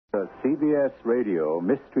The CBS Radio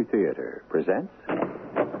Mystery Theater presents...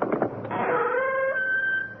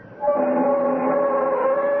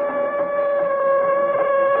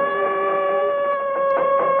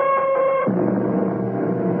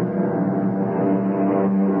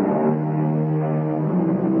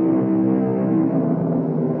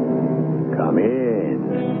 Come in.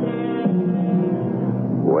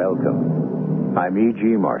 Welcome. I'm E.G.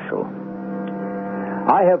 Marshall.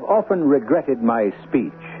 I have often regretted my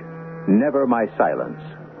speech. Never my silence,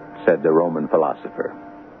 said the Roman philosopher.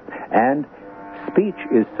 And speech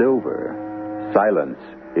is silver, silence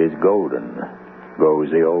is golden, goes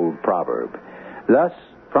the old proverb. Thus,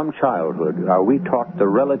 from childhood are we taught the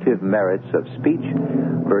relative merits of speech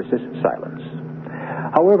versus silence.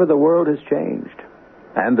 However, the world has changed,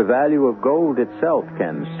 and the value of gold itself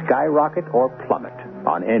can skyrocket or plummet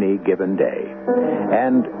on any given day.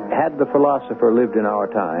 And had the philosopher lived in our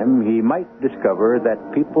time, he might discover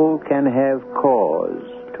that people can have cause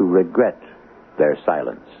to regret their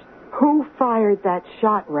silence. Who fired that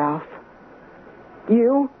shot, Ralph?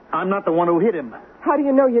 You? I'm not the one who hit him. How do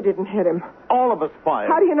you know you didn't hit him? All of us fired.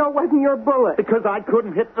 How do you know it wasn't your bullet? Because I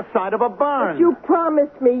couldn't hit the side of a barn. But you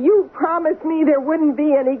promised me there wouldn't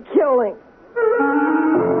be any killing.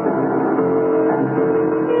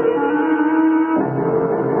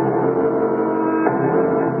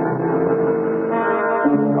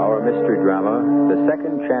 Our mystery drama, The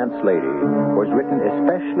Second Chance Lady, was written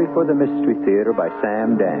especially for the Mystery Theater by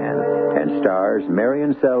Sam Dan and stars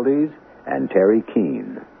Marion Seldes and Terry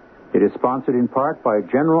Keane. It is sponsored in part by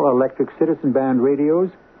General Electric Citizen Band radios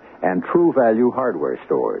and True Value hardware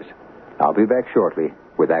stores. I'll be back shortly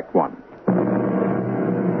with Act One.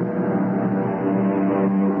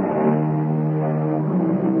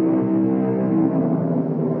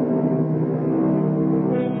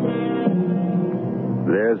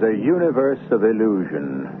 There's a universe of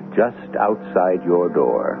illusion just outside your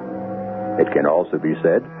door. It can also be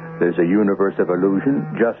said there's a universe of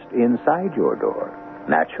illusion just inside your door.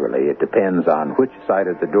 Naturally, it depends on which side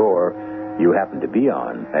of the door you happen to be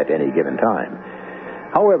on at any given time.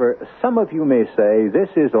 However, some of you may say this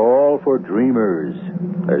is all for dreamers.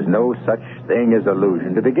 There's no such thing as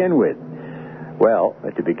illusion to begin with. Well,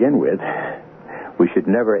 to begin with, we should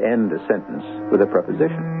never end a sentence with a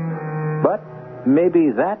preposition. But maybe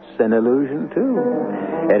that's an illusion,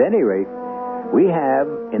 too. At any rate, we have,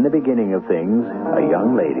 in the beginning of things, a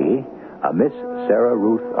young lady, a Miss Sarah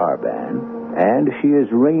Ruth Arban, and she is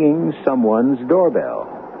ringing someone's doorbell.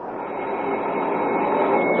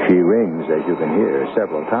 She rings, as you can hear,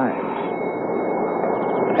 several times.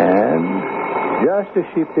 And just as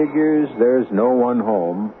she figures there's no one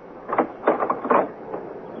home...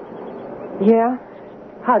 Yeah?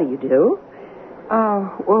 How do you do?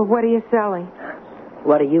 Oh, well, what are you selling?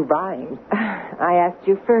 What are you buying? I asked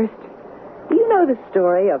you first. Do you know the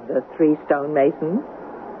story of the three stonemasons?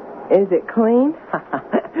 Is it clean?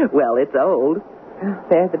 Well, it's old.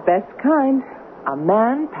 They're the best kind. A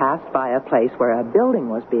man passed by a place where a building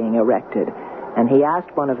was being erected, and he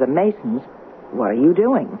asked one of the masons, "What are you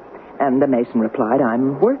doing?" And the mason replied,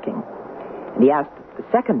 "I'm working." And he asked the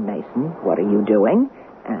second mason, "What are you doing?"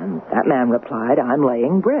 And that man replied, "I'm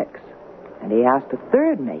laying bricks." And he asked the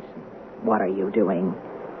third mason, "What are you doing?"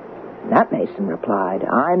 And that mason replied,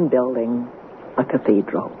 "I'm building a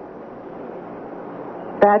cathedral."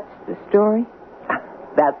 That's the story?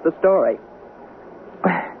 That's the story.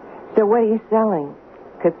 So what are you selling?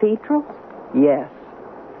 Cathedrals? Yes.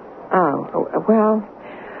 Oh, well,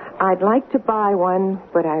 I'd like to buy one,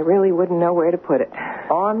 but I really wouldn't know where to put it.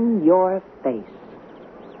 On your face.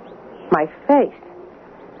 My face?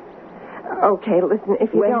 Okay, listen,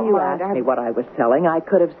 if you don't mind... When you asked me what I was selling, I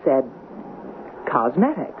could have said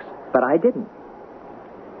cosmetics, but I didn't.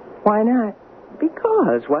 Why not?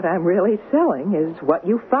 Because what I'm really selling is what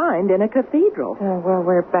you find in a cathedral. Oh, well,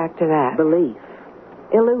 we're back to that. Belief.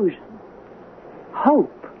 Illusion.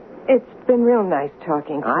 Hope. It's been real nice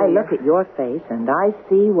talking to you. I look at your face and I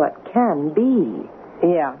see what can be.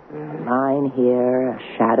 Yeah. Line here, a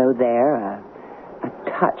shadow there, a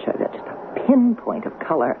touch of it, just a pinpoint of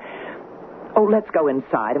color. Oh, let's go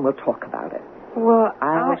inside and we'll talk about it. Well,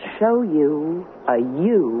 I'll show you a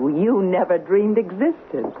you never dreamed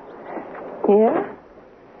existed. Yeah?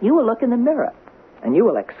 You will look in the mirror, and you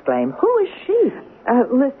will exclaim, "Who is she?"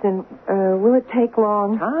 Listen, will it take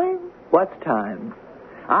long? Time? What's time?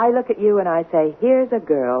 I look at you and I say, here's a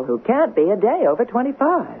girl who can't be a day over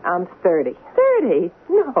 25. I'm 30. 30?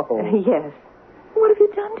 No. Yes. What have you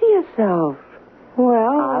done to yourself?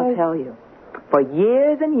 Well, I'll tell you. For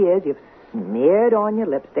years and years, you've smeared on your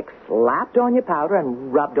lipstick, slapped on your powder,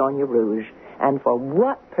 and rubbed on your rouge. And for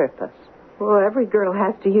what purpose? Well, every girl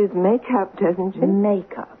has to use makeup, doesn't she?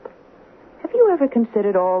 Makeup. Have you ever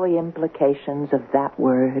considered all the implications of that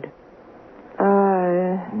word?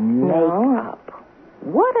 No. Makeup.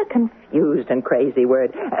 What a confused and crazy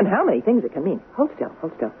word. And how many things it can mean. Hold still.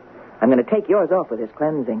 I'm going to take yours off with this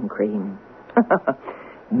cleansing cream.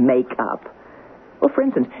 Makeup. Well, for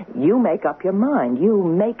instance, you make up your mind. You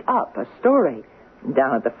make up a story.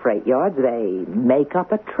 Down at the freight yards, they make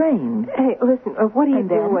up a train. Hey, listen, what are you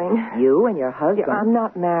doing? You and your husband. Yeah, I'm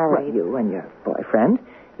not married. Well, you and your boyfriend,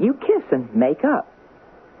 you kiss and make up.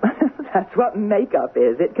 That's what makeup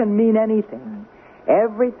is. It can mean anything.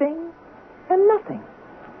 Everything and nothing.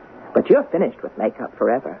 But you're finished with makeup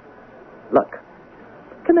forever. Look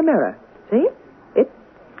in the mirror. See? It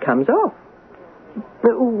comes off.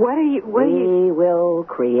 But what are you... We will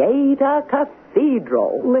create a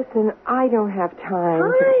cathedral. Listen, I don't have time.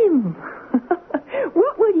 Time?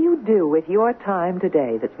 What will you do with your time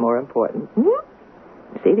today that's more important?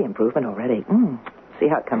 See the improvement already? See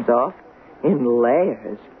how it comes off? In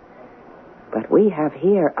layers. But we have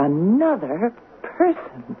here another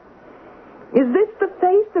person. Is this the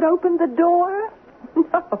face that opened the door?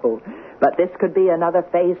 No. But this could be another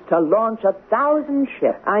face to launch 1,000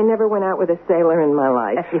 ships. I never went out with a sailor in my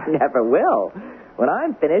life. You never will. When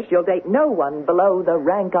I'm finished, you'll date no one below the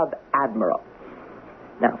rank of admiral.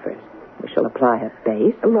 Now, first, we shall apply a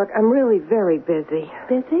base. Look, I'm really very busy.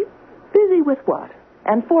 Busy? Busy with what?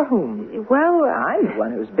 And for whom? Well, I'm the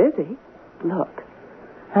one who's busy. Look.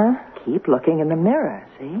 Huh? Keep looking in the mirror,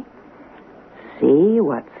 see? See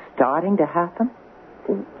what's starting to happen?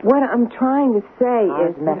 What I'm trying to say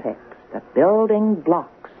is... Cosmetics, the building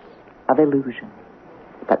blocks of illusion.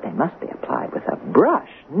 But they must be applied with a brush,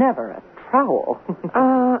 never a trowel.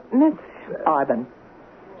 Miss... Arbin.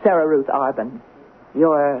 Sarah Ruth Arbin.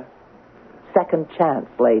 Your second chance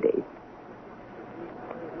lady.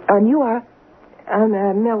 And you are...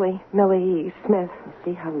 Millie Smith. You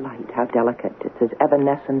see how light, how delicate. It's as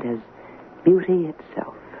evanescent as beauty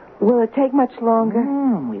itself. Will it take much longer?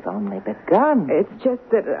 We've only begun. It's just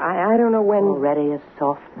that I don't know when... Already a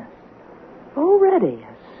softness. Already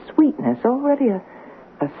a sweetness. Already a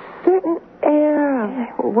certain air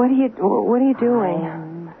of... What are you doing?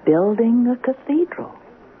 I'm building a cathedral.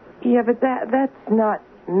 Yeah, but that's not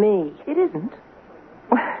me. It isn't.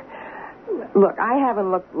 Look, I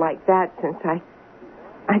haven't looked like that since I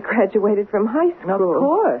graduated from high school. Of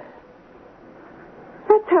course.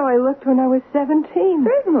 That's how I looked when I was 17.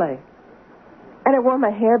 Certainly. And I wore my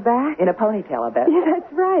hair back. In a ponytail, I bet. Yeah,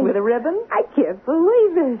 that's right. With a ribbon? I can't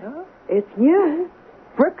believe it. Huh? It's you.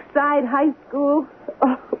 Brookside High School.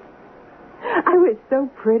 Oh, I was so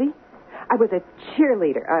pretty. I was a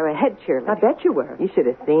cheerleader. A head cheerleader. I bet you were. You should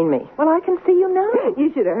have seen me. Well, I can see you now.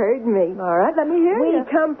 You should have heard me. All right, let me hear you.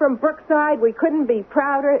 We come from Brookside. We couldn't be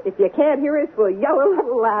prouder. If you can't hear us, we'll yell a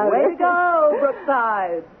little louder. Way to go,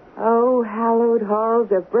 Brookside. Oh, hallowed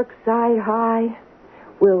halls of Brookside High.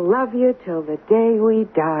 We'll love you till the day we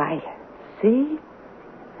die. See?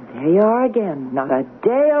 There you are again. Not a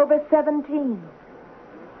day over 17.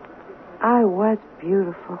 I was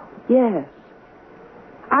beautiful. Yes.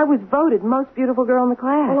 I was voted most beautiful girl in the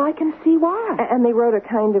class. Well, I can see why. And they wrote a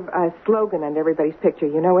kind of slogan under everybody's picture.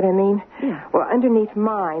 You know what I mean? Yeah. Well, underneath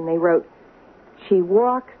mine, they wrote, "She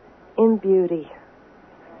walks in beauty."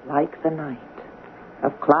 Like the night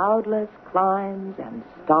of cloudless climes and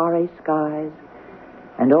starry skies,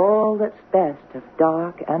 and all that's best of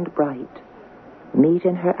dark and bright meet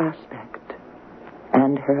in her aspect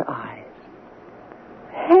and her eyes.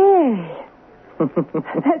 Hey,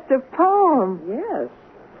 that's a poem. Yes.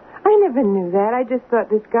 I never knew that. I just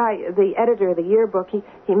thought this guy, the editor of the yearbook,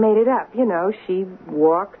 he made it up. You know, she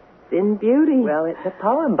walks in beauty. Well, it's a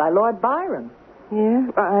poem by Lord Byron.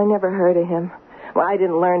 Yeah? Well, I never heard of him. Well, I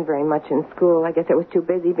didn't learn very much in school. I guess I was too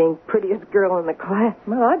busy being prettiest girl in the class.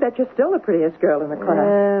 Well, I bet you're still the prettiest girl in the class.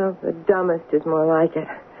 Well, the dumbest is more like it.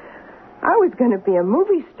 I was going to be a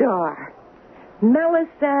movie star.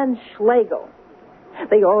 Melisande Schlegel.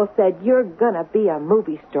 They all said, "You're going to be a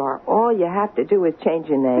movie star. All you have to do is change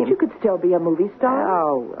your name." But you could still be a movie star.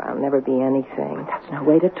 Oh, I'll never be anything. That's no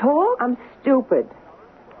way to talk. I'm stupid.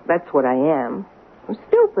 That's what I am. I'm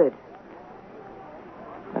stupid.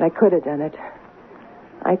 But I could have done it.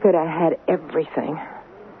 I could have had everything.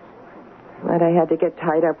 But I had to get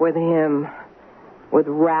tied up with him. With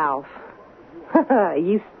Ralph.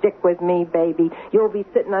 You stick with me, baby. You'll be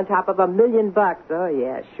sitting on top of $1 million. Oh,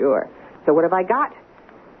 yeah, sure. So what have I got?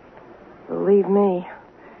 Believe me,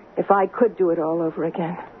 if I could do it all over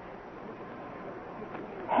again.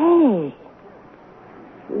 Hey,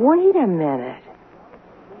 wait a minute.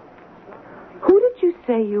 Who did you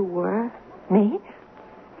say you were? Me?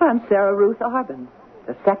 I'm Sarah Ruth Arben,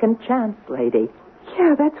 the second chance lady.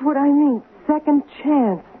 Yeah, that's what I mean. Second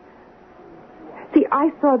chance. See, I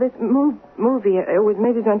saw this movie. It was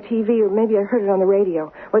maybe it was on TV or maybe I heard it on the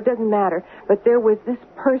radio. Well, it doesn't matter. But there was this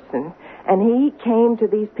person, and he came to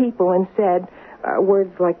these people and said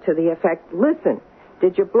words like to the effect, listen,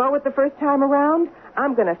 did you blow it the first time around?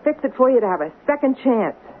 I'm going to fix it for you to have a second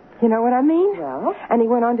chance. You know what I mean? Well? And he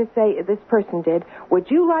went on to say, this person did, would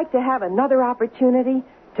you like to have another opportunity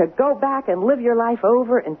to go back and live your life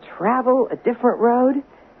over and travel a different road?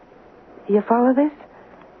 Do you follow this?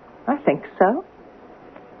 I think so.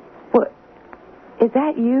 What? Is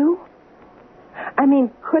that you? I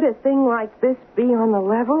mean, could a thing like this be on the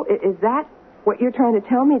level? Is that what you're trying to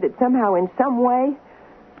tell me? That somehow, in some way,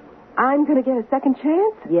 I'm going to get a second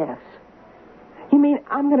chance? Yes. You mean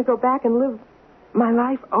I'm going to go back and live my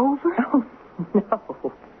life over? Oh,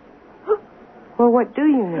 no. Well, what do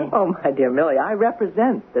you mean? Oh, my dear Millie, I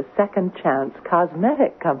represent the Second Chance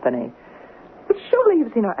Cosmetic Company. But surely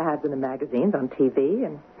you've seen our ads in the magazines, on TV,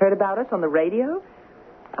 and heard about us on the radio.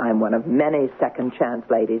 I'm one of many second chance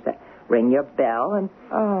ladies that ring your bell and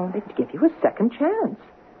they give you a second chance.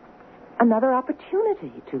 Another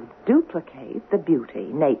opportunity to duplicate the beauty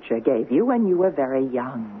nature gave you when you were very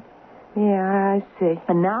young. Yeah, I see.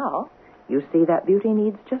 And now you see that beauty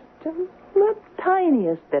needs just the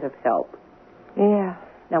tiniest bit of help. Yeah.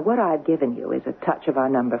 Now, what I've given you is a touch of our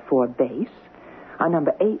number 4 base, our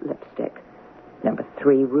number 8 lipstick, number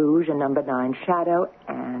 3 rouge, and number 9 shadow,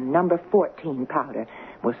 and number 14 powder.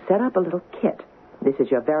 We'll set up a little kit. This is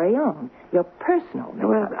your very own, your personal makeup.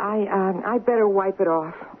 Well, I better wipe it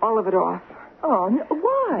off, all of it off. Oh,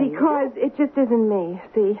 why? Because it just isn't me,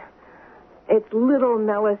 see? It's little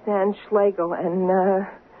Melisande Schlegel, and,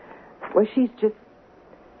 well, she's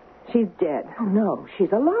dead. Oh, no,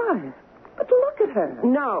 she's alive. But look at her.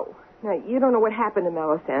 No, you don't know what happened to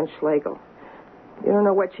Melisande Schlegel. You don't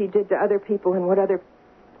know what she did to other people and what other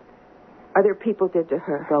people did to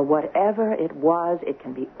her. Well, whatever it was, it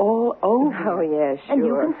can be all over. Oh, yeah, sure. And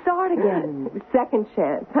you can start again. Second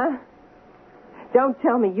chance, huh? Don't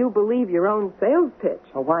tell me you believe your own sales pitch.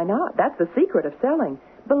 Well, why not? That's the secret of selling.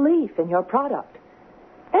 Belief in your product.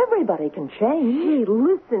 Everybody can change. Gee,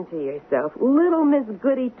 listen to yourself. Little Miss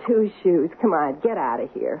Goody Two-Shoes. Come on, get out of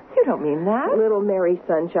here. You don't mean that. Little Mary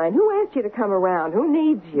Sunshine. Who asked you to come around? Who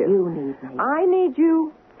needs you? You need me. I need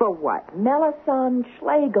you for what? Melisande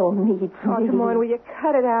Schlegel needs me. Oh, come on, will you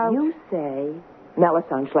cut it out? You say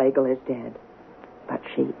Melisande Schlegel is dead. But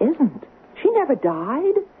she isn't. She never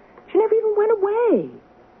died. She never even went away.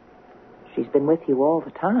 She's been with you all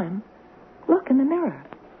the time. Look in the mirror.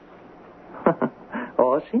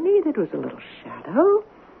 All she needed was a little shadow,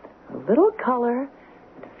 a little color,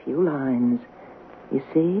 and a few lines. You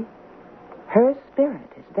see, her spirit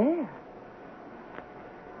is there.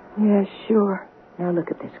 Yeah, sure. Now look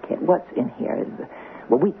at this kit. What's in here?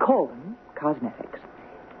 Well, we call them cosmetics.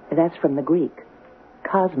 That's from the Greek.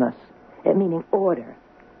 Cosmos, meaning order,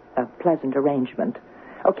 a pleasant arrangement.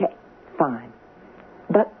 Okay, fine.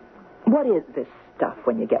 But what is this stuff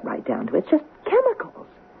when you get right down to it? It's just chemicals,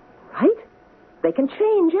 right? They can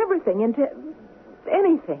change everything into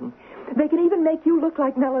anything. They can even make you look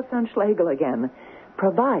like Melisande Schlegel again,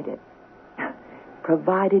 provided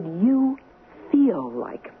you feel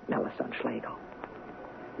like Melisande Schlegel.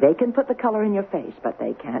 They can put the color in your face, but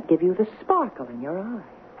they can't give you the sparkle in your eye.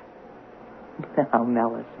 Now,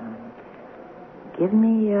 Melisande, give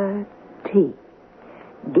me a T.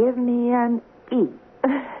 Give me an E.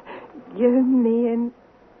 Give me an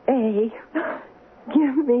A.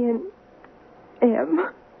 Give me an M.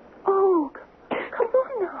 Oh, come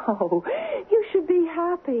on now. You should be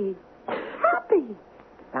happy. Happy.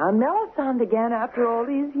 Found Melisande again after all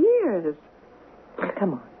these years.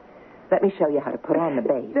 Come on. Let me show you how to put on the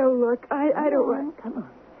base. No, look, I don't want... Come on.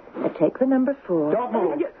 Now take the number 4. Don't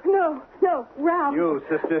move. No, Ralph. You,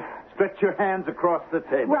 sister, stretch your hands across the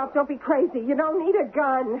table. Ralph, don't be crazy. You don't need a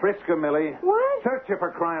gun. Frisk her, Millie. What? Search her for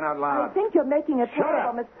crying out I loud. think you're making a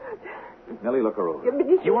terrible up. Millie, look her over. Yeah, but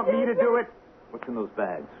did You want me to do it? What's in those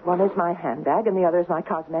bags? One is my handbag, and the other is my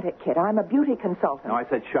cosmetic kit. I'm a beauty consultant. No, I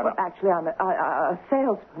said shut up. Actually, I'm a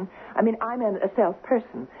salesman. I mean, I'm a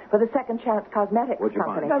salesperson for the Second Chance Cosmetics What'd you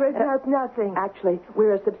Company. find? No, it's nothing. Actually,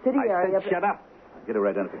 we're a subsidiary I of... said shut up. Get her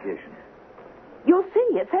identification. You'll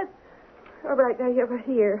see. It says... All right, now you have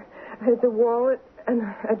here the wallet and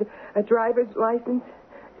a driver's license.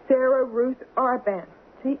 Sarah Ruth Arban.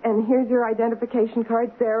 See? And here's your identification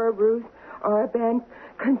card. Sarah Ruth Arban,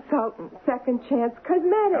 consultant, Second Chance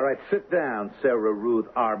Cosmetics. All right, sit down, Sarah Ruth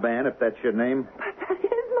Arban, if that's your name. But that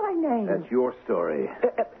is my my name. That's your story.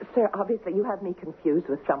 Sir, obviously you have me confused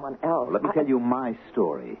with someone else. Let me tell you my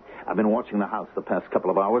story. I've been watching the house the past couple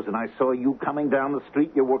of hours, and I saw you coming down the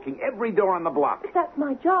street. You're working every door on the block. That's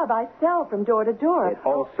my job. I sell from door to door. It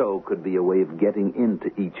also could be a way of getting into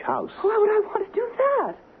each house. Why would I want to do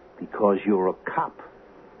that? Because you're a cop.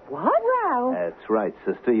 What? Ralph. That's right,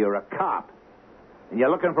 sister. You're a cop. And you're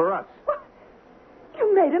looking for us. What?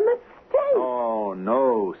 You made a mistake. Oh,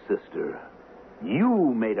 no, sister.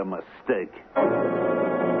 You made a mistake.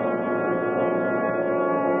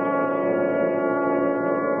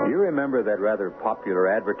 Do you remember that rather popular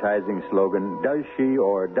advertising slogan, does she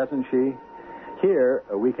or doesn't she? Here,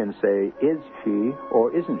 we can say, is she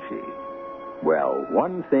or isn't she? Well,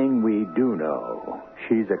 one thing we do know,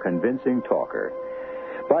 she's a convincing talker.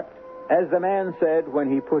 But, as the man said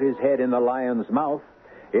when he put his head in the lion's mouth,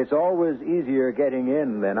 it's always easier getting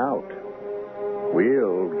in than out.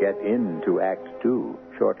 We'll get into Act 2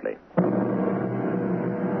 shortly.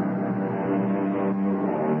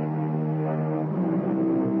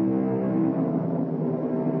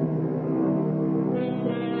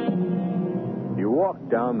 You walk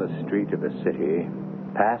down the street of a city,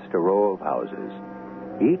 past a row of houses.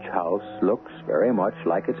 Each house looks very much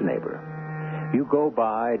like its neighbor. You go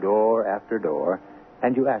by door after door,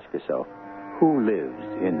 and you ask yourself, who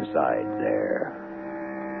lives inside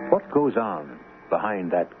there? What goes on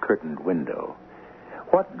behind that curtained window?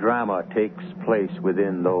 What drama takes place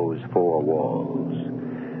within those four walls?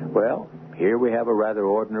 Well, here we have a rather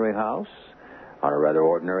ordinary house, on a rather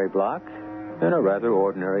ordinary block, in a rather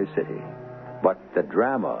ordinary city. But the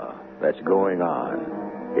drama that's going on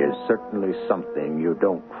is certainly something you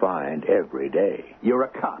don't find every day. You're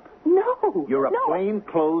a cop. No. You're a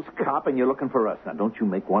plainclothes cop, and you're looking for us. Now, don't you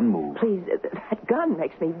make one move. Please, that gun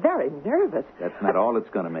makes me very nervous. That's not all it's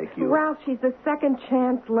going to make you. Ralph, she's the second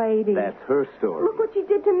chance lady. That's her story. Look what she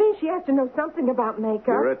did to me. She has to know something about makeup.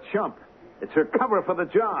 You're a chump. It's her cover for the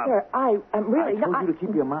job. Sir, I'm really I told you to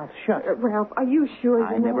keep your mouth shut. Ralph, are you sure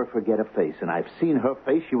I you know? never forget a face, and I've seen her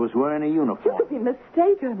face. She was wearing a You uniform. could be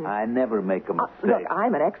mistaken. I never make a mistake. Look,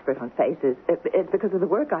 I'm an expert on faces. It's because of the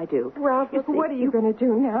work I do. Ralph, look, what are you going to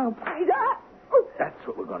do now? Please. That's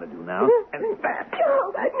what we're going to do now. And fast.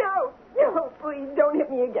 No, please, don't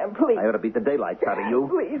hit me again, please. I ought to beat the daylights out of you.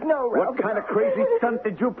 Please, no, Ralph. What kind of crazy stunt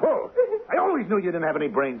did you pull? I always knew you didn't have any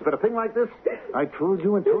brains, but a thing like this, I told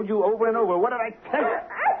you and told you over and over. What did I tell you?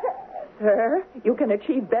 Sir, you can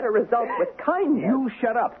achieve better results with kindness. You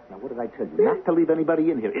shut up. Now, what did I tell you? Not to leave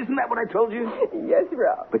anybody in here. Isn't that what I told you? Yes,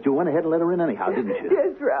 Ralph. But you went ahead and let her in anyhow, didn't you?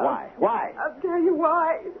 Yes, Ralph. Why? Why? I'll tell you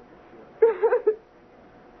why.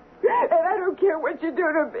 And I don't care what you do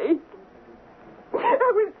to me.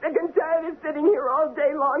 I was sick and tired of sitting here all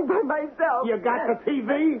day long by myself. You got the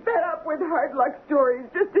TV? Fed up with hard luck stories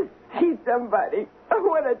just to see somebody. I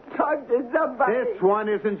want to talk to somebody. This one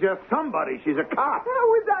isn't just somebody. She's a cop. How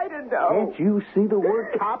was I to know? Can't you see the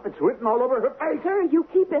word cop? It's written all over her face. Sir, you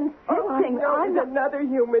keep insisting. I'm another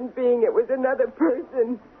human being. It was another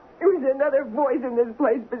person. It was another voice in this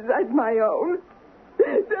place besides my own.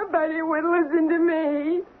 Somebody would listen to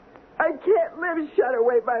me. I can't live shut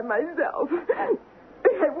away by myself.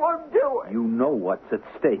 I won't do it. You know what's at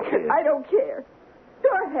stake here. I don't care. Go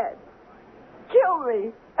ahead. Kill me.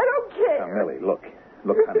 I don't care. Now, Millie, look.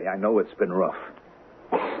 Look, honey, I know it's been rough.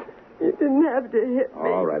 You didn't have to hit me.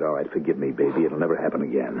 All right. Forgive me, baby. It'll never happen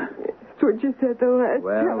again. That's what you said the last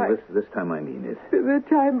Well, time. this time I mean it. The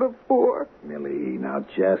time before. Millie, now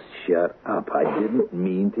just shut up. I didn't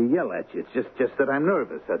mean to yell at you. It's just that I'm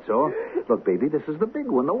nervous, that's all. Look, baby, this is the big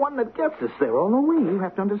one, the one that gets us there all the way. You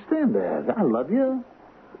have to understand that. I love you.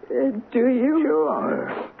 Do you?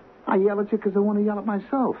 Sure. I yell at you because I want to yell at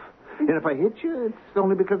myself. And if I hit you, it's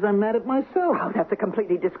only because I'm mad at myself. Oh, that's a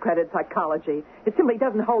completely discredited psychology. It simply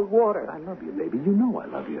doesn't hold water. I love you, baby. You know I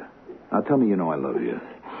love you. Now tell me you know I love you.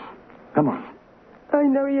 Come on. I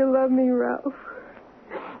know you love me, Ralph.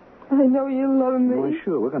 I know you love me. Why,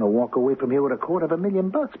 sure. We're going to walk away from here with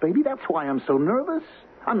 $250,000, baby. That's why I'm so nervous.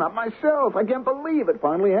 I'm not myself. I can't believe it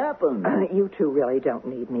finally happened. You two really don't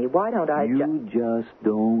need me. Why don't I You just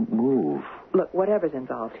don't move. Look, whatever's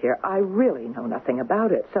involved here, I really know nothing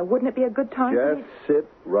about it. So wouldn't it be a good time for me? Just sit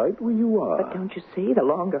right where you are. But don't you see, the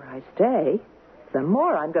longer I stay, the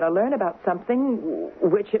more I'm going to learn about something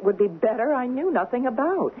which it would be better I knew nothing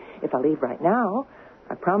about. If I leave right now,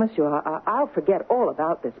 I promise you I'll forget all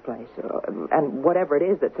about this place and whatever it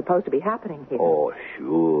is that's supposed to be happening here. Oh,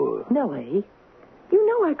 sure. Millie, you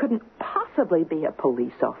know I couldn't possibly be a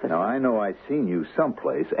police officer. Now, I know I've seen you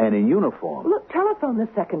someplace and in uniform. Look, telephone the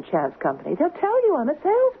Second Chance Company. They'll tell you I'm a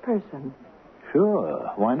salesperson.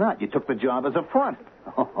 Sure. Why not? You took the job as a front.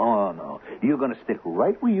 Oh, no. You're going to stick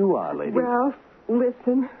right where you are, lady. Ralph,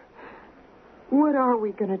 listen. What are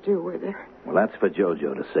we going to do with her? Well, that's for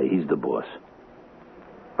JoJo to say. He's the boss.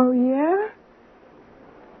 Oh, yeah?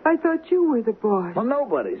 I thought you were the boss. Well,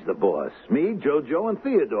 nobody's the boss. Me, JoJo, and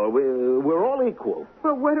Theodore. We're all equal.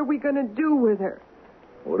 But what are we going to do with her?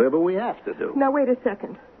 Whatever we have to do. Now, wait a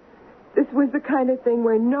second. This was the kind of thing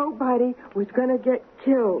where nobody was going to get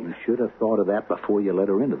killed. You should have thought of that before you let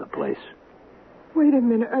her into the place. Wait a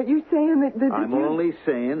minute. Are you saying that... I'm only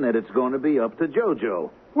saying that it's going to be up to JoJo.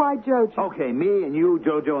 Why JoJo? Okay, me and you,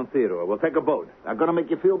 JoJo, and Theodore. We'll take a boat. Not going to make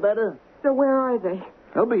you feel better? So where are they?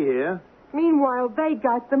 They'll be here. Meanwhile, they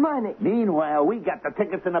got the money. Meanwhile, we got the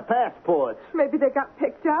tickets and the passports. Maybe they got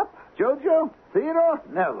picked up? JoJo? Theodore?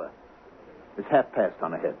 Never. It's 1:30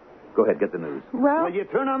 on ahead. Go ahead, get the news. Well... Will you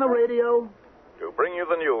turn on the radio? To bring you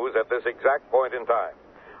the news at this exact point in time.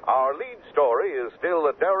 Our lead story is still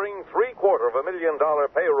the daring $750,000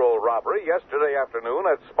 payroll robbery yesterday afternoon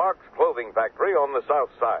at Sparks Clothing Factory on the south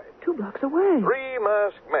side. 2 blocks away. 3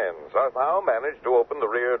 masked men somehow managed to open the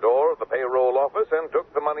rear door of the payroll office and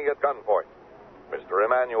took the money at gunpoint. Mr.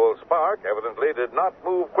 Emmanuel Spark evidently did not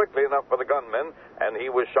move quickly enough for the gunmen, and he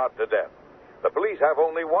was shot to death. The police have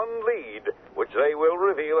only one lead, which they will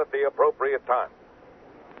reveal at the appropriate time.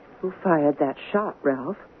 Who fired that shot,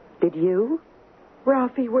 Ralph? Did you?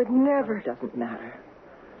 Ralphie would never. It doesn't matter.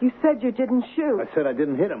 You said you didn't shoot. I said I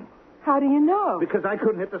didn't hit him. How do you know? Because I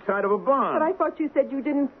couldn't hit the side of a barn. But I thought you said you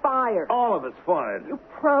didn't fire. All of us fired. You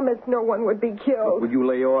promised no one would be killed. Would you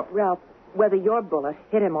lay off? Ralph, whether your bullet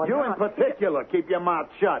hit him or You not... in particular, keep your mouth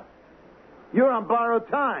shut. You're on borrowed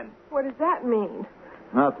time. What does that mean?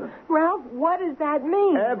 Nothing. Ralph, what does that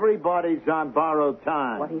mean? Everybody's on borrowed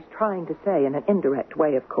time. What he's trying to say, in an indirect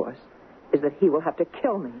way, of course, is that he will have to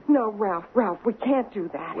kill me. No, Ralph, we can't do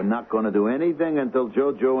that. We're not going to do anything until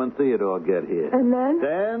JoJo and Theodore get here. And then?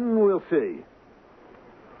 Then we'll see.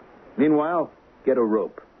 Meanwhile, get a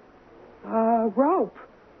rope. Rope?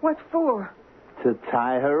 What for? To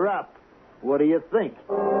tie her up. What do you think?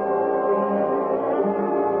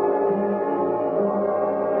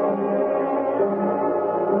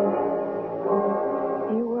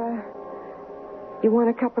 You want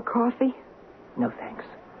a cup of coffee? No, thanks.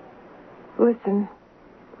 Listen,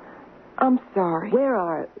 I'm sorry. Where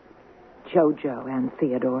are JoJo and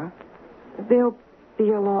Theodore? They'll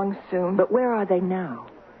be along soon. But where are they now?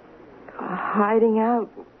 Hiding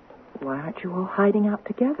out. Why aren't you all hiding out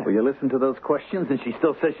together? Will you listen to those questions? And she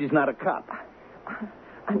still says she's not a cop.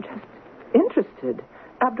 I'm just interested.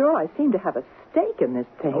 After all, I seem to have a stake in this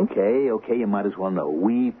thing. Okay, you might as well know.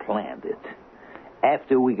 We planned it.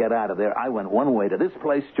 After we got out of there, I went one way to this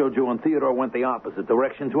place. JoJo and Theodore went the opposite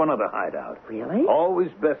direction to another hideout. Really?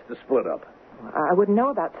 Always best to split up. I wouldn't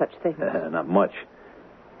know about such things. Not much.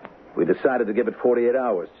 We decided to give it 48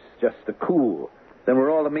 hours, just to cool. Then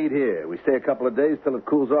we're all to meet here. We stay a couple of days till it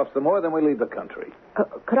cools off some more, then we leave the country.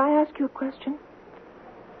 Could I ask you a question?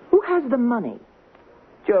 Who has the money?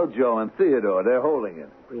 JoJo and Theodore, they're holding it.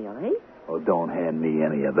 Really? Oh, don't hand me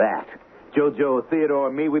any of that. JoJo, Theodore,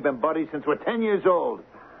 and me, we've been buddies since we're 10 years old.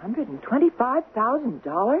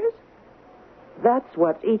 $125,000? That's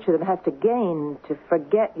what each of them has to gain to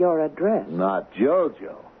forget your address. Not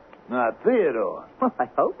JoJo. Not Theodore. Well, I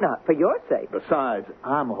hope not, for your sake. Besides,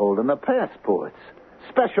 I'm holding the passports.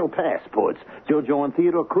 Special passports. JoJo and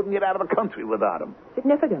Theodore couldn't get out of the country without them.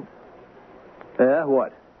 Significant. Yeah,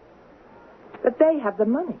 what? That they have the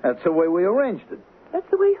money. That's the way we arranged it. That's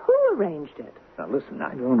the way who arranged it? Now, listen,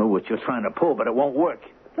 I don't know what you're trying to pull, but it won't work.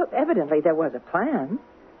 Look, evidently there was a plan.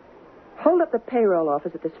 Hold up the payroll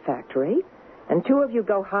office at this factory, and 2 of you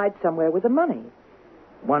go hide somewhere with the money.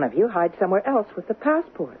 1 of you hide somewhere else with the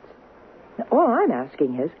passports. Now, all I'm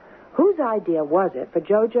asking is, whose idea was it for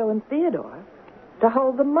JoJo and Theodore to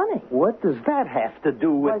hold the money? What does that have to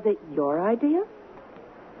do with... Was it your idea?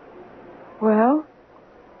 Well,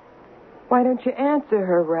 why don't you answer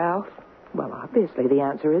her, Ralph? Well, obviously the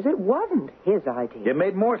answer is it wasn't his idea. It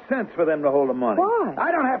made more sense for them to hold the money. Why? I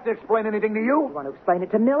don't have to explain anything to You you. want to explain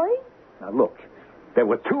it to Millie? Now, look, there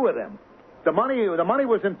were 2 of them. The money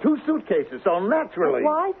was in 2 suitcases, so naturally... But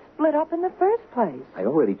why split up in the first place? I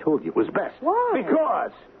already told you it was best. Why?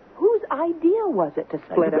 Because... Whose idea was it to Now,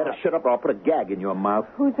 split you better up? shut up or I'll put a gag in your mouth.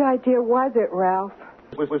 Whose idea was it, Ralph?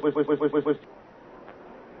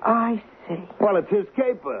 I see. Well, it's his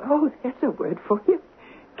caper. Oh, there's a word for you.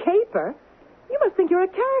 Caper? You must think you're a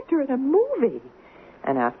character in a movie.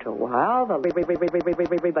 And after a while,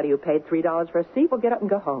 everybody who paid $3 for a seat will get up and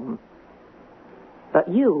go home. But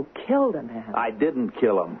you killed a man. I didn't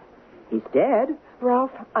kill him. He's dead.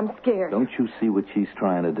 Ralph, I'm scared. Don't you see what she's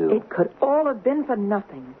trying to do? It could all have been for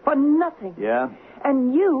nothing. For nothing. Yeah?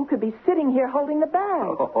 And you could be sitting here holding the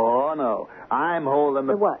bag. Oh, no. I'm holding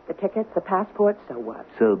The what? The tickets, the passports, so what?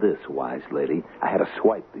 So this, wise lady, I had to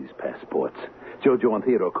swipe these passports. Jojo and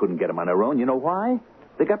Theodore couldn't get them on their own. You know why?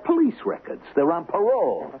 They got police records. They're on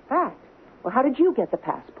parole. That's a fact. Well, how did you get the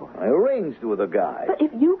passport? I arranged with a guy. But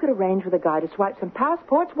if you could arrange with a guy to swipe some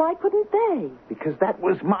passports, why couldn't they? Because that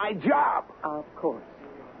was my job. Of course.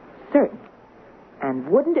 Certain. And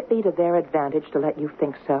wouldn't it be to their advantage to let you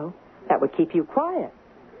think so? That would keep you quiet.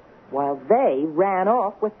 While they ran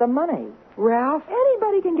off with the money. Ralph?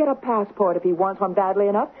 Anybody can get a passport if he wants one badly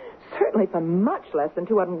enough. Certainly for much less than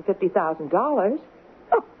 $250,000.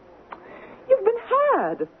 Oh, you've been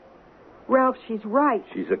had. Ralph, she's right.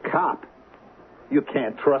 She's a cop. You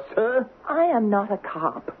can't trust her. I am not a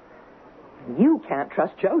cop. You can't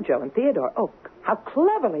trust Jojo and Theodore. Oh, how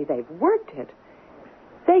cleverly they've worked it.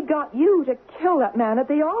 They got you to kill that man at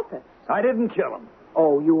the office. I didn't kill him.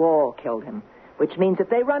 Oh, you all killed him. Which means if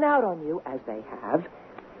they run out on you, as they have,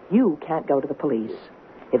 you can't go to the police.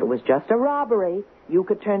 If it was just a robbery, you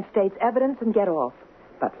could turn state's evidence and get off.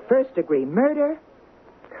 But first-degree murder,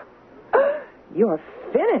 you're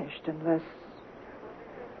finished unless...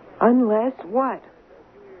 Unless what?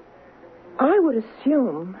 I would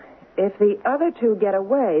assume if the other two get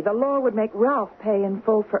away, the law would make Ralph pay in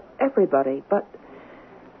full for everybody. But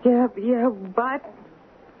if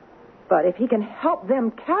he can help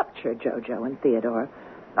them capture Jojo and Theodore,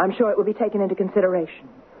 I'm sure it will be taken into consideration.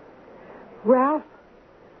 Ralph,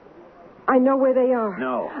 I know where they are.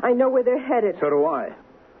 No. I know where they're headed. So do I.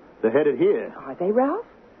 They're headed here. Are they, Ralph?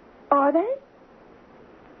 Are they?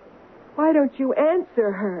 Why don't you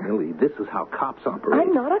answer her? Millie, this is how cops operate.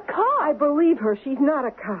 I'm not a cop. I believe her. She's not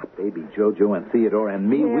a cop. Baby Jojo and Theodore and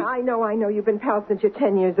me, Yeah, I know. You've been pals since you're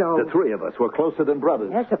 10 years old. The three of us were closer than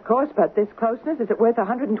brothers. Yes, of course, but this closeness, is it worth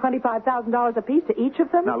 $125,000 apiece to each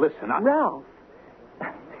of them? Now, listen, Ralph,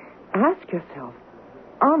 ask yourself,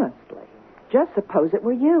 honestly, just suppose it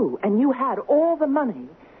were you, and you had all the money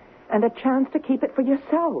and a chance to keep it for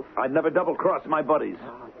yourself. I'd never double-cross my buddies.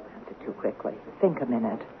 Oh, you answered too quickly. Think a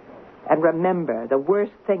minute. And remember, the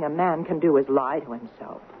worst thing a man can do is lie to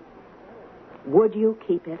himself. Would you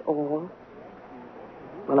keep it all?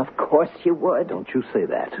 Well, of course you would. Don't you say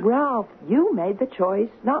that. Ralph, you made the choice,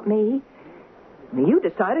 not me. You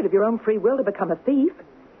decided of your own free will to become a thief.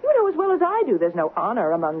 You know as well as I do there's no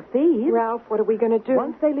honor among thieves. Ralph, what are we going to do?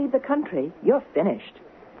 Once they leave the country, you're finished.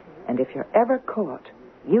 And if you're ever caught,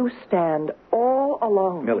 you stand all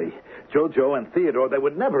alone. Millie, Jojo and Theodore, they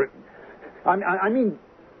would never... I mean...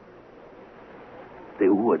 They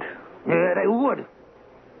would. Yeah, they would.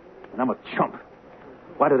 And I'm a chump.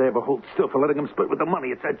 Why did I ever hold still for letting him split with the money?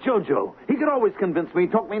 It's that Jojo. He could always convince me,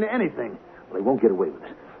 talk me into anything. Well, he won't get away with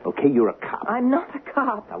it. Okay, you're a cop. I'm not a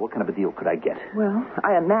cop. Now, what kind of a deal could I get? Well,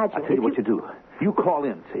 I imagine... I'll tell you what you do. You call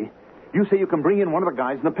in, see? You say you can bring in one of the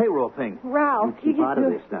guys in the payroll thing. Ralph, you keep out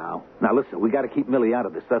of this now. Now, listen, we got to keep Millie out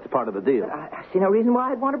of this. That's part of the deal. I see no reason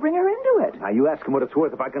why I'd want to bring her into it. Now, you ask him what it's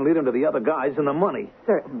worth if I can lead him to the other guys and the money.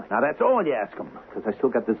 Certainly. Now, that's all you ask him, because I still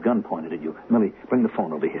got this gun pointed at you. Millie, bring the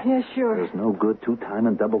phone over here. Yeah, sure. There's no good two-time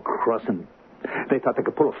and double-crossing. They thought they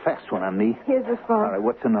could pull a fast one on me. Here's the phone. All right,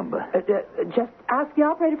 what's the number? Just ask the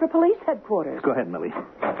operator for police headquarters. Go ahead, Millie.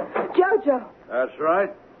 Jojo. That's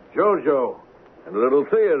right. Jojo and little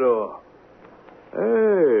Theodore.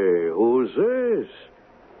 Hey, who's this?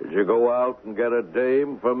 Did you go out and get a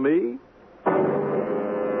dame for me?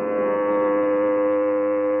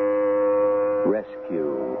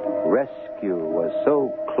 Rescue was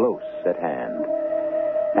so close at hand.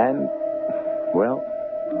 And, well,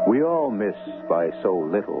 we all miss by so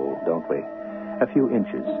little, don't we? A few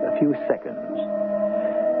inches, a few seconds.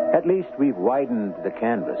 At least we've widened the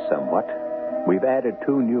canvas somewhat. We've added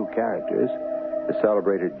two new characters, the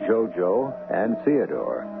celebrated Jojo and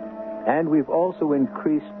Theodore. And we've also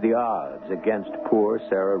increased the odds against poor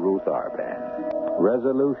Sarah Ruth Arban.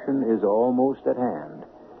 Resolution is almost at hand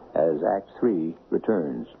as Act 3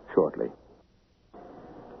 returns shortly.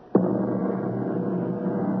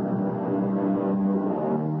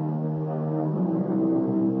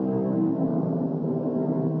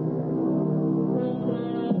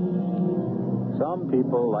 Some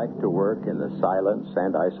people like to work in the silence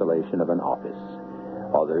and isolation of an office.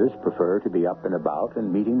 Others prefer to be up and about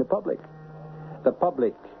and meeting the public. The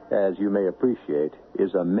public, as you may appreciate,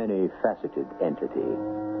 is a many-faceted entity.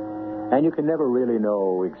 And you can never really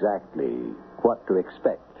know exactly what to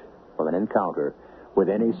expect from an encounter with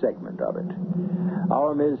any segment of it.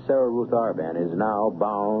 Our Ms. Sarah Ruth Arban is now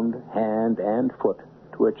bound hand and foot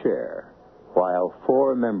to a chair. while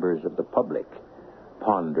 4 members of the public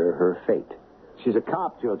ponder her fate. She's a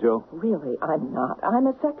cop, Jojo. Really, I'm not. I'm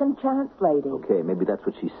a second chance lady. Okay, maybe that's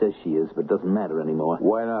what she says she is, but it doesn't matter anymore.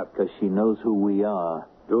 Why not? Because she knows who we are.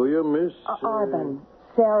 Do you, Miss? Arban.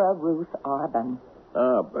 Sarah Ruth Arban.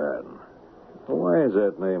 Arban. Why is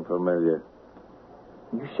that name familiar?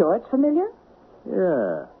 You sure it's familiar?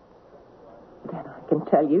 Yeah. Then I can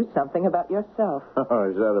tell you something about yourself. Oh,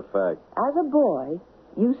 is that a fact? As a boy,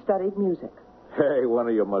 you studied music. Hey, one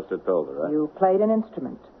of you must have told her, huh? You played an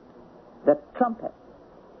instrument. The trumpet.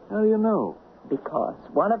 How do you know? Because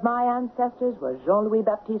one of my ancestors was Jean-Louis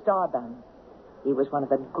Baptiste Arban. He was one of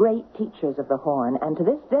the great teachers of the horn, and to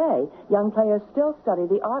this day, young players still study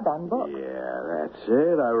the Arban book. Yeah, that's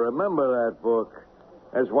it. I remember that book.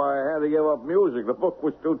 That's why I had to give up music. The book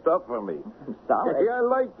was too tough for me. I'm sorry. Hey, I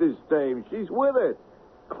like this dame. She's with it.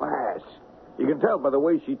 Class. You can tell by the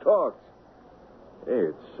way she talks. Hey,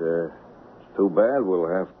 it's too bad we'll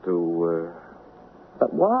have to,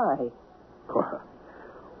 But why?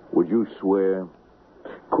 Would you swear?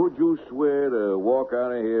 Could you swear to walk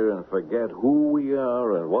out of here and forget who we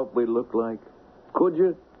are and what we look like? Could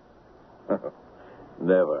you?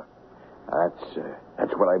 Never.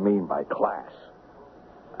 That's what I mean by class.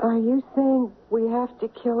 Are you saying we have to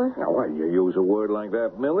kill her? Now, why you use a word like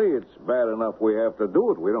that, Millie? It's bad enough we have to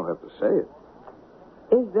do it. We don't have to say it.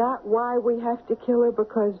 Is that why we have to kill her?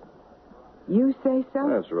 Because you say so?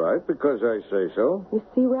 That's right, because I say so. You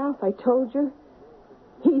see, Ralph, I told you.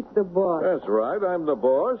 He's the boss. That's right, I'm the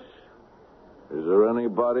boss. Is there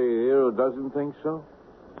anybody here who doesn't think so?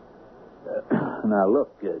 Now,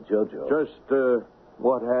 look, Jojo. Just,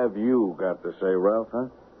 what have you got to say, Ralph, huh?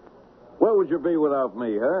 Where would you be without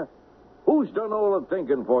me, huh? Who's done all the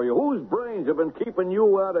thinking for you? Whose brains have been keeping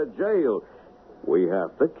you out of jail? We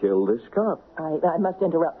have to kill this cop. I must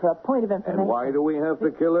interrupt for a point of information. And why do we have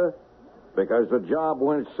to kill her? Because the job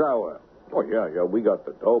went sour. Oh, yeah, we got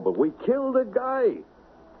the dough, but we killed a guy.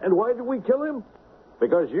 And why did we kill him?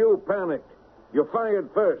 Because you panicked. You fired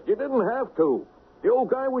first. You didn't have to. The old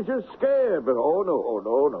guy was just scared, but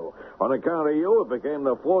no. On account of you, it became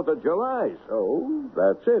the 4th of July, so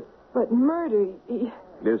that's it. But murder...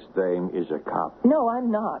 This dame is a cop. No,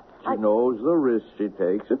 I'm not. She knows the risks she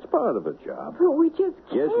takes. It's part of a job. But we just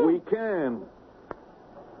can't. Yes, we can.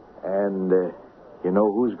 And you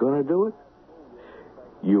know who's going to do it?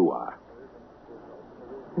 You are.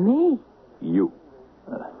 Me? You.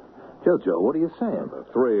 Jojo, what are you saying? The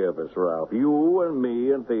 3 of us, Ralph. You and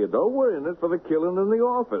me and Theodore, we're in it for the killing in the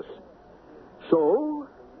office. So,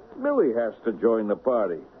 Millie has to join the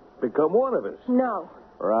party. Become one of us. No.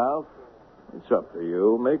 Ralph, it's up to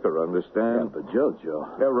you. Make her understand. Yeah, but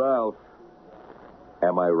Jojo. Hey, Ralph.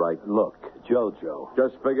 Am I right? Look, Jojo.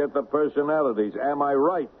 Just forget the personalities. Am I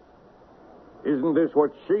right? Isn't this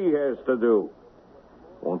what she has to do?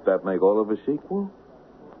 Won't that make all of us equal?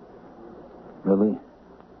 Millie,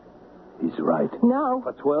 he's right. No.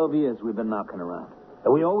 For 12 years, we've been knocking around.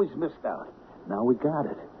 And we always missed out. Now we got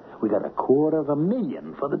it. We got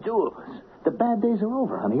 $250,000 for the 2 of us. The bad days are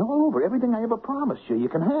over, honey. All over. Everything I ever promised you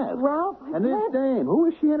can have. Ralph, And this dame, who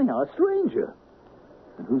is she anyhow? A stranger.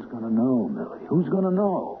 And who's going to know, Millie? Who's going to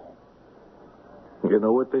know? You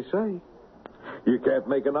know what they say. You can't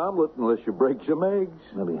make an omelet unless you break some eggs.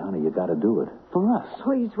 Millie, honey, you got to do it. For us.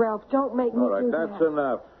 Please, Ralph, don't make me All right, do that's that.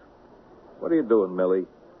 enough. What are you doing, Millie?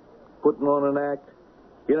 Putting on an act?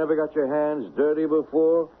 You never got your hands dirty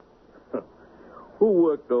before? Who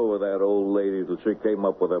worked over that old lady till she came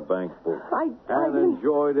up with her bank book? I And didn't...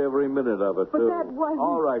 enjoyed every minute of it, But too. that wasn't...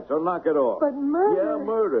 All right, so knock it off. But murder... Yeah,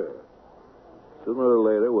 murder. Sooner or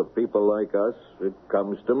later, with people like us, it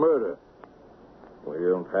comes to murder. We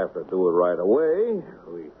don't have to do it right away.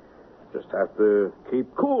 We just have to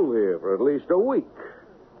keep cool here for at least a week.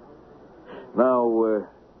 Now,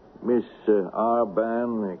 Miss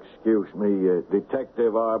Arban, excuse me,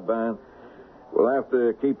 Detective Arban, we'll have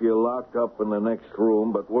to keep you locked up in the next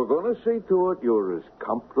room, but we're going to see to it you're as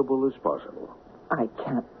comfortable as possible. I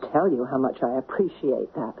can't tell you how much I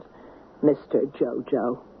appreciate that, Mr.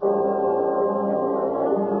 Jojo.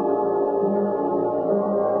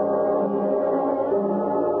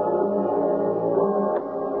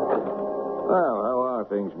 Well, how are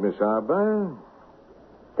things, Miss Arban?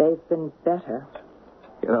 They've been better.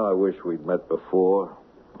 You know, I wish we'd met before,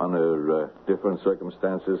 under different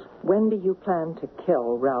circumstances. When do you plan to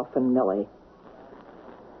kill Ralph and Millie?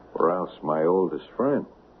 Ralph's my oldest friend.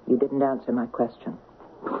 You didn't answer my question.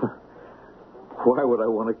 Why would I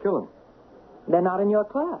want to kill him? They're not in your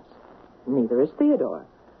class. Neither is Theodore.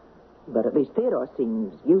 But at least Theodore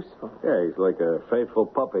seems useful. Yeah, he's like a faithful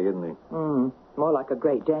puppy, isn't he? More like a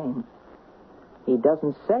Great Dane. He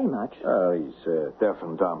doesn't say much. He's deaf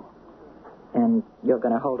and dumb. And you're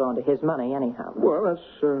going to hold on to his money anyhow. Well,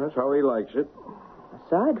 that's how he likes it.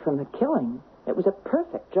 Aside from the killing, it was a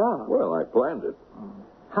perfect job. Well, I planned it.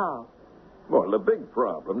 How? Well, the big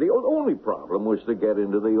problem, the only problem was to get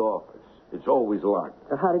into the office. It's always locked.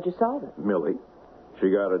 So how did you solve it? Millie. She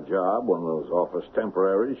got a job, one of those office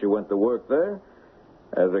temporaries. She went to work there.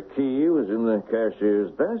 The key was in the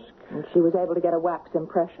cashier's desk. And she was able to get a wax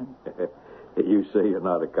impression. You say you're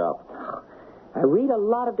not a cop. I read a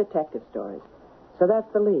lot of detective stories. So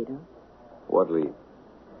that's the lead, huh? What lead?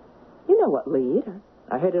 You know what lead.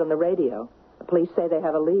 I heard it on the radio. The police say they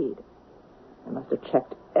have a lead. They must have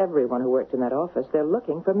checked everyone who worked in that office. They're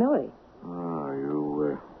looking for Millie. Oh,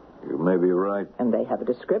 you may be right. And they have a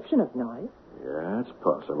description of Millie. Yeah, it's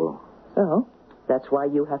possible. So, that's why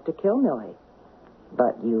you have to kill Millie.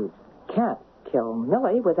 But you can't kill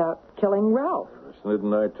Millie without killing Ralph.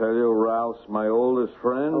 Didn't I tell you Ralph's my oldest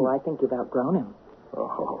friend? Oh, I think you've outgrown him.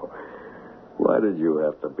 Oh, why did you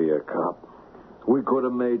have to be a cop? We could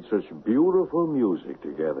have made such beautiful music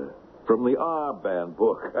together. From the R Band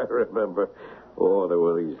book, I remember. Oh, there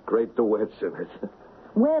were these great duets in it.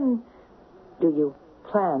 When do you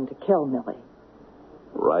plan to kill Millie?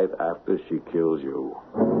 Right after she kills you.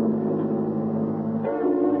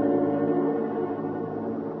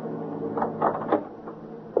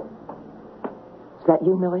 Is that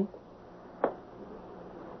you, Millie?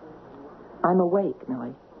 I'm awake,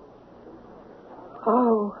 Millie.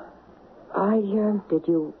 Oh, Did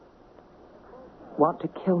you want to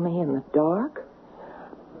kill me in the dark?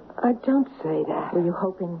 don't say that. Were you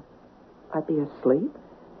hoping I'd be asleep?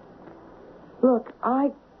 Look,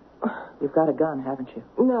 You've got a gun, haven't you?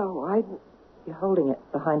 No, You're holding it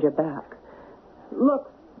behind your back.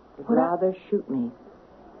 Look. You'd rather shoot me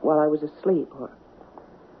while I was asleep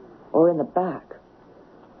or in the back.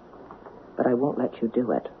 But I won't let you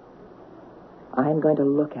do it. I'm going to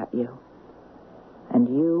look at you. And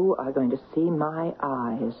you are going to see my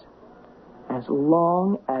eyes as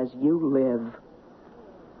long as you live.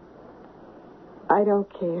 I don't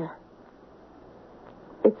care.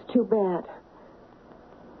 It's too bad.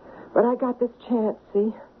 But I got this chance,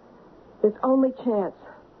 see? This only chance.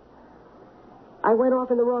 I went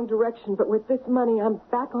off in the wrong direction, but with this money, I'm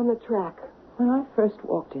back on the track. When I first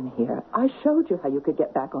walked in here, I showed you how you could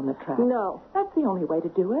get back on the track. No. That's the only way to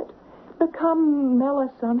do it. Become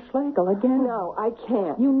Melisande Schlegel again. No, I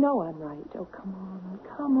can't. You know I'm right. Oh, come on.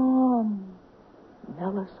 Come on.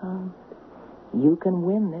 Melisande, you can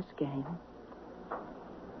win this game.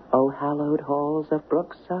 Oh, hallowed halls of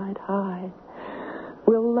Brookside High,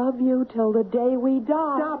 we'll love you till the day we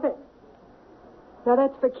die. Stop it. Now,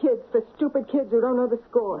 that's for kids, for stupid kids who don't know the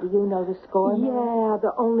score. Do you know the score, Mary? Yeah,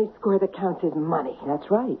 the only score that counts is money.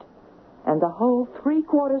 That's right. And the whole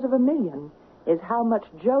 $750,000 is how much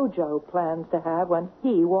JoJo plans to have when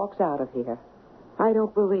he walks out of here. I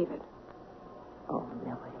don't believe it. Oh,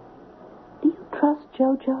 Millie, do you trust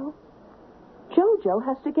JoJo? JoJo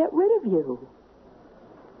has to get rid of you.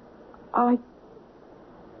 I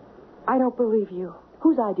don't believe you.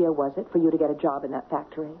 Whose idea was it for you to get a job in that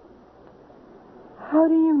factory? How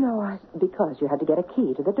do you know Because you had to get a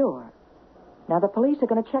key to the door. Now, the police are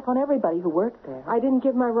going to check on everybody who worked there. I didn't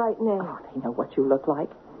give my right name. Oh, they know what you look like.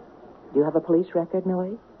 Do you have a police record,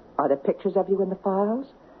 Millie? Are there pictures of you in the files?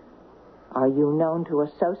 Are you known to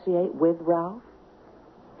associate with Ralph?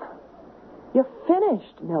 You're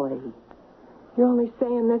finished, Millie. You're only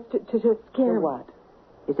saying this to scare me. What?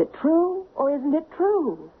 Is it true or isn't it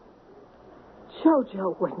true?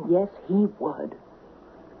 JoJo wouldn't. Yes, he would.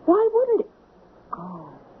 Why wouldn't he?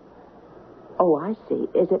 Oh, I see.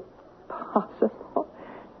 Is it possible,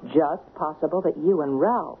 just possible, that you and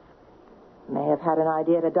Ralph may have had an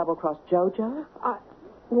idea to double-cross JoJo?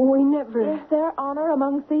 We never... Is there honor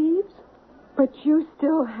among thieves? But you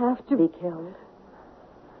still have to... Be killed.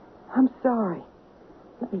 I'm sorry.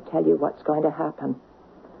 Let me tell you what's going to happen.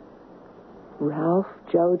 Ralph,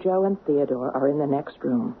 JoJo, and Theodore are in the next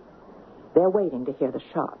room. They're waiting to hear the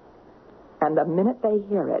shot. And the minute they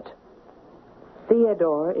hear it,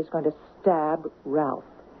 Theodore is going to stab Ralph.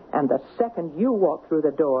 And the second you walk through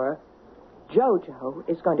the door, JoJo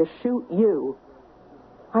is going to shoot you.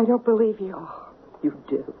 I don't believe you. Oh, you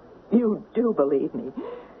do. You do believe me.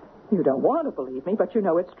 You don't want to believe me, but you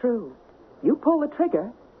know it's true. You pull the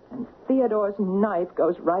trigger, and Theodore's knife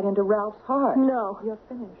goes right into Ralph's heart. No. You're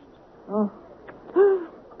finished. Oh.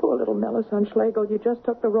 Poor little Melisande Schlegel, you just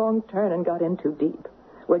took the wrong turn and got in too deep.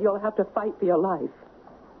 Well, you'll have to fight for your life.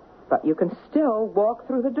 But you can still walk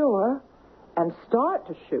through the door and start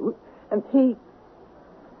to shoot, and he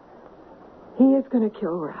is going to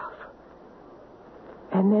kill Ralph.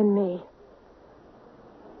 And then me.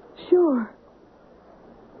 Sure.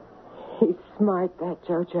 He's smart, that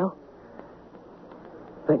JoJo.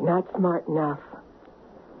 But not smart enough.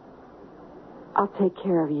 I'll take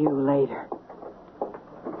care of you later.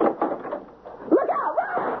 Look out!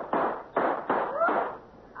 Ralph!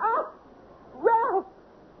 Oh! Ralph!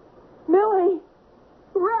 Millie!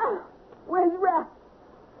 Ralph! Where's Ralph?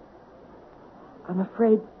 I'm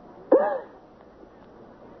afraid...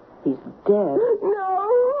 He's dead.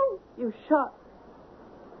 No! You shot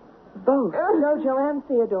both JoJo and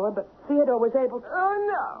Theodore, but Theodore was able to... Oh,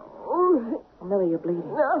 no! Oh, Millie, you're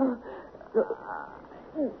bleeding. No.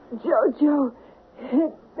 JoJo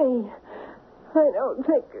hit me. I don't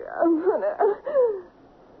think I'm gonna...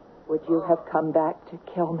 Would you have come back to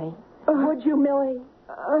kill me? Would you, Millie?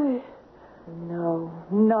 No,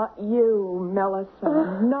 not you,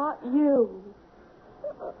 Melissa. Not you.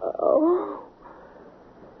 Oh.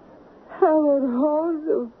 Hallowed halls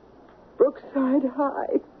of Brookside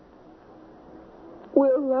High.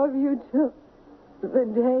 We'll love you till the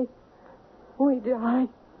day we die.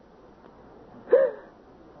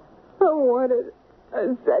 I wanted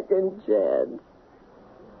a second chance.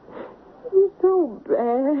 So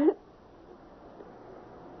bad.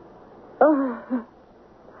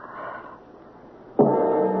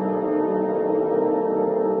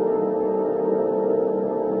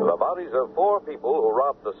 The bodies of 4 people who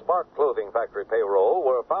robbed the Spark Clothing Factory payroll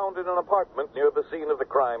were found in an apartment near the scene of the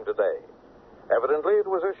crime today. Evidently, it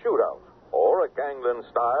was a shootout or a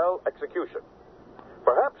gangland-style execution.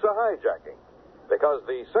 Perhaps a hijacking, because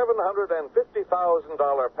the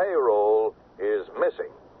 $750,000 payroll is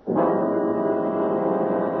missing.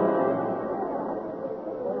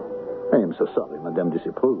 I am so sorry Madame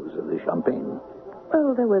disapproves of the champagne.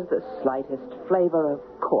 Well, there was the slightest flavor of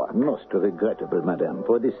cork. Most regrettable, Madame.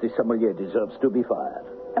 For this, the sommelier deserves to be fired.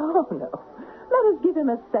 Oh, no. Let us give him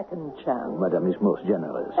a second chance. Madame is most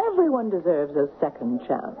generous. Everyone deserves a second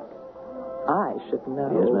chance. I should know.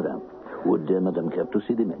 Yes, Madame. Would Madame care to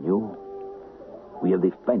see the menu? We have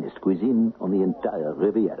the finest cuisine on the entire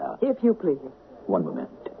Riviera. If you please. One moment.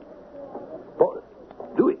 Paul,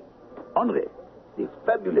 Louis, Henri, the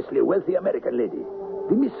fabulously wealthy American lady,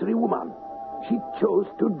 the mystery woman. She chose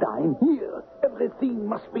to dine here. Everything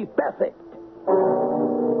must be perfect.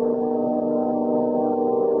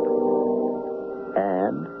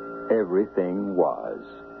 And everything was.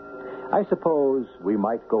 I suppose we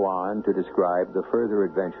might go on to describe the further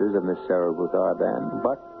adventures of Miss Sarah Ruth Arban,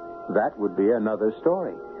 but that would be another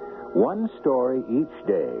story. One story each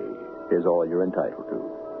day is all you're entitled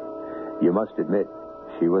to. You must admit,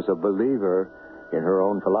 she was a believer in her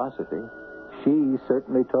own philosophy. She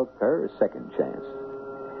certainly took her second chance.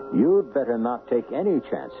 You'd better not take any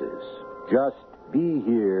chances. Just be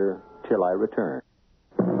here till I return.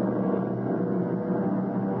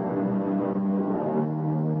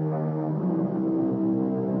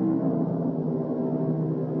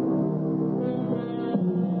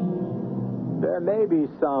 There may be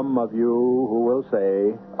some of you who will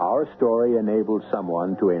say our story enabled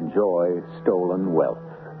someone to enjoy stolen wealth.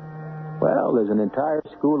 Well, there's an entire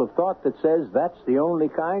school of thought that says that's the only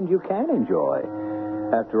kind you can enjoy.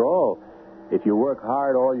 After all, if you work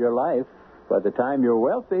hard all your life, by the time you're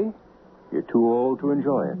wealthy, you're too old to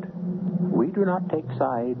enjoy it. We do not take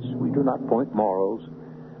sides. We do not point morals.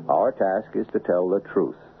 Our task is to tell the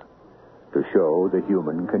truth, to show the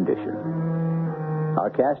human condition.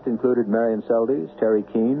 Our cast included Marion Seldes, Terry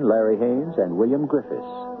Keane, Larry Haynes, and William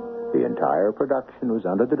Griffiths. The entire production was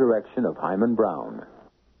under the direction of Hyman Brown.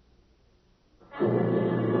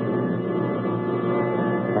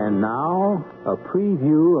 And now, a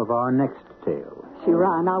preview of our next tale. She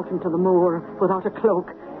ran out into the moor without a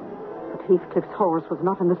cloak. But Heathcliff's horse was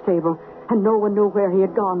not in the stable, and no one knew where he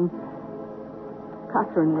had gone.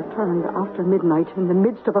 Catherine returned after midnight in the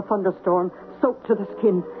midst of a thunderstorm, soaked to the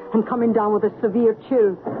skin, and coming down with a severe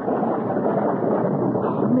chill.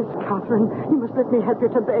 Oh, Miss Catherine, you must let me help you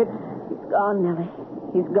to bed. He's gone, Nellie.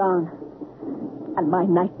 He's gone. And my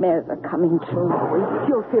nightmares are coming true.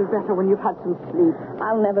 You'll feel better when you've had some sleep.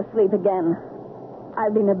 I'll never sleep again.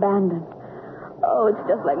 I've been abandoned. Oh, it's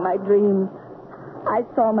just like my dreams. I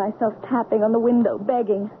saw myself tapping on the window,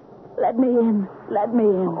 begging, "Let me in, let me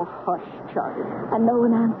in." Oh, hush, child. And no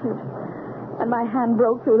one answered. And my hand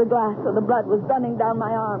broke through the glass, so the blood was running down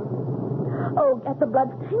my arm. Oh, get the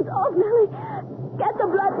blood stains off, Nellie. Get the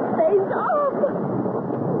blood stains off.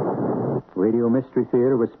 Radio Mystery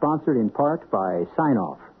Theater was sponsored in part by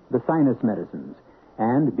Sign-Off, the Sinus Medicines,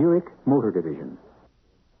 and Buick Motor Division.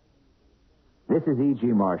 This is E.G.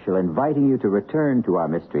 Marshall inviting you to return to our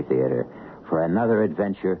Mystery Theater for another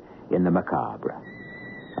adventure in the macabre.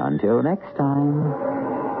 Until next time,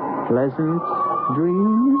 pleasant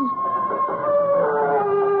dreams